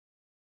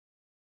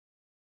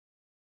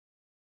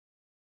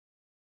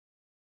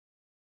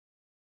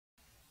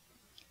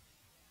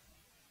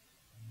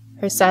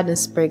Her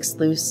sadness breaks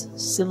loose,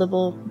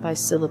 syllable by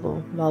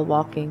syllable, while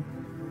walking.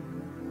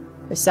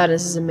 Her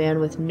sadness is a man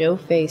with no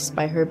face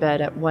by her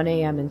bed at 1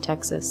 a.m. in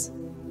Texas.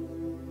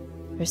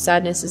 Her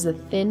sadness is the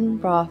thin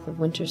broth of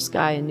winter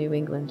sky in New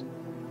England.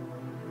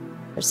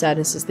 Her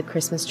sadness is the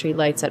Christmas tree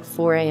lights at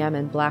 4 a.m.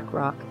 in Black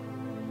Rock.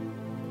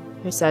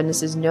 Her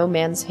sadness is no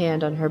man's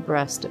hand on her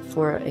breast at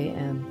 4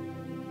 a.m.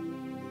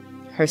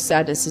 Her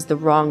sadness is the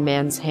wrong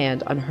man's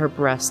hand on her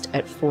breast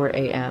at 4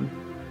 a.m.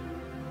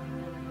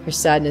 Her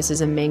sadness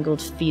is a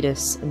mangled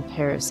fetus in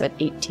Paris at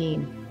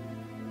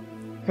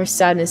 18. Her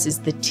sadness is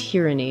the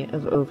tyranny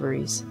of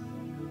ovaries.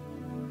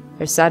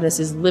 Her sadness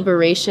is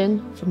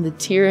liberation from the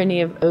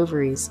tyranny of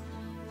ovaries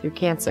through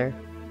cancer.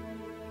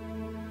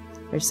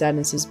 Her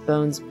sadness is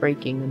bones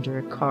breaking under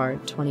a car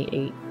at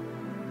 28.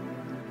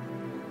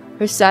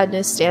 Her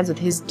sadness stands with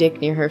his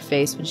dick near her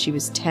face when she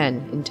was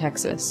 10 in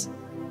Texas.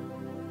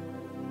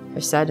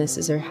 Her sadness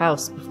is her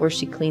house before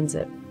she cleans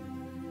it.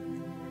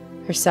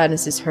 Her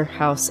sadness is her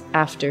house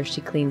after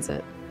she cleans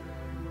it.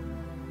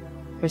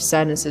 Her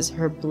sadness is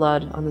her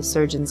blood on the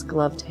surgeon's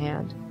gloved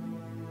hand.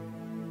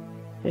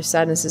 Her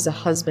sadness is a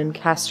husband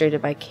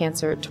castrated by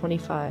cancer at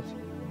 25.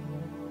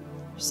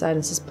 Her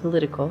sadness is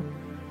political.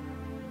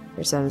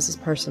 Her sadness is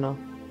personal.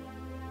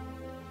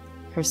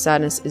 Her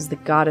sadness is the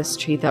goddess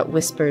tree that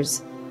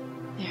whispers,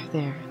 "There,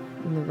 there,"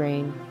 in the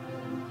rain.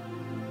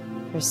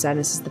 Her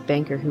sadness is the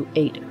banker who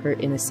ate her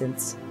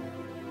innocence.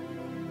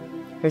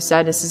 Her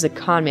sadness is a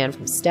con man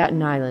from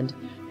Staten Island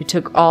who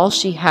took all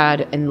she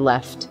had and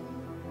left.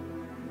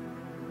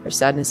 Her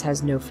sadness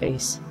has no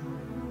face.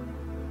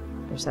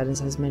 Her sadness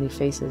has many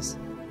faces.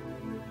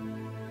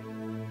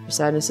 Her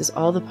sadness is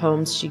all the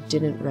poems she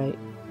didn't write.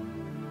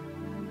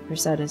 Her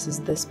sadness is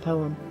this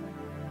poem.